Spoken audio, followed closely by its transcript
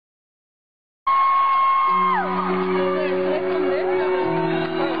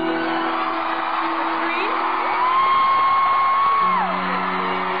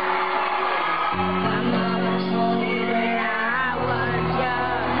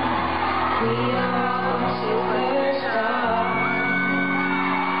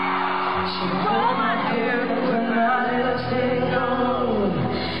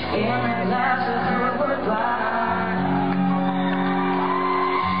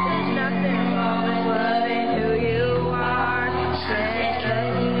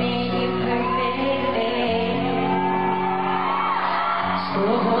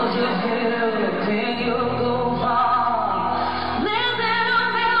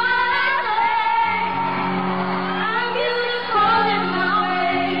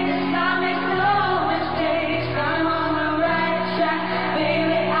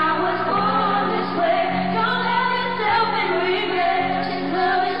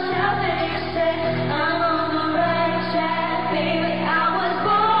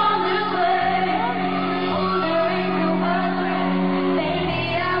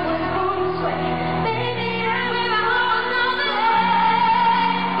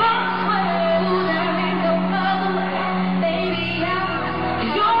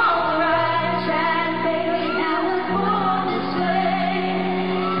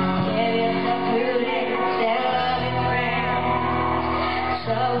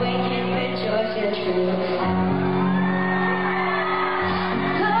so we can rejoice in truth.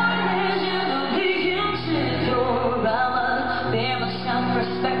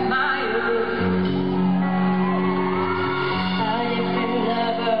 Respect my youth. A different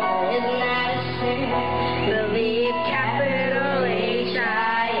lover is not a sin. Believe capital H-I-M.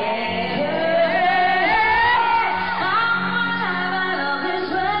 I'm alive of this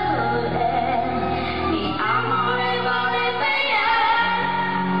world, and I'm forever living.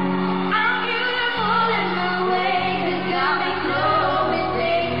 I'm beautiful in my ways. It's got me no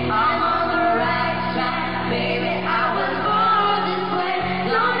mistake. I'm on the right track, baby. I was born this way.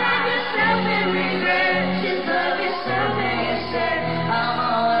 Don't have yourself in regret. Just love yourself and you said I'm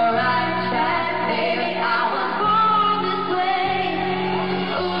on the right track, baby. I was born this way.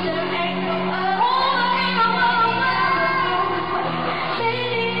 Ooh, there ain't no other way.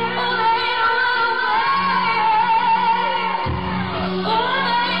 Baby, oh, there ain't no other way. Oh,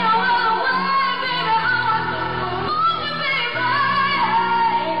 there ain't no other way, baby. I was born to be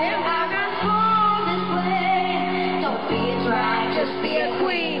right. And I was born this way. Don't be a drag, just be a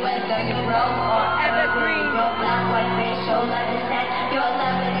queen. Whether you're broke or evergreen, your black, white, facial, understand your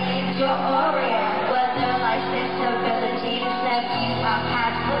Lebanese, your Orient. Whether life's disabilities left you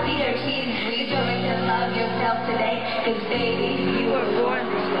outcast, will be their teens. Rejoice and love yourself today, 'cause baby,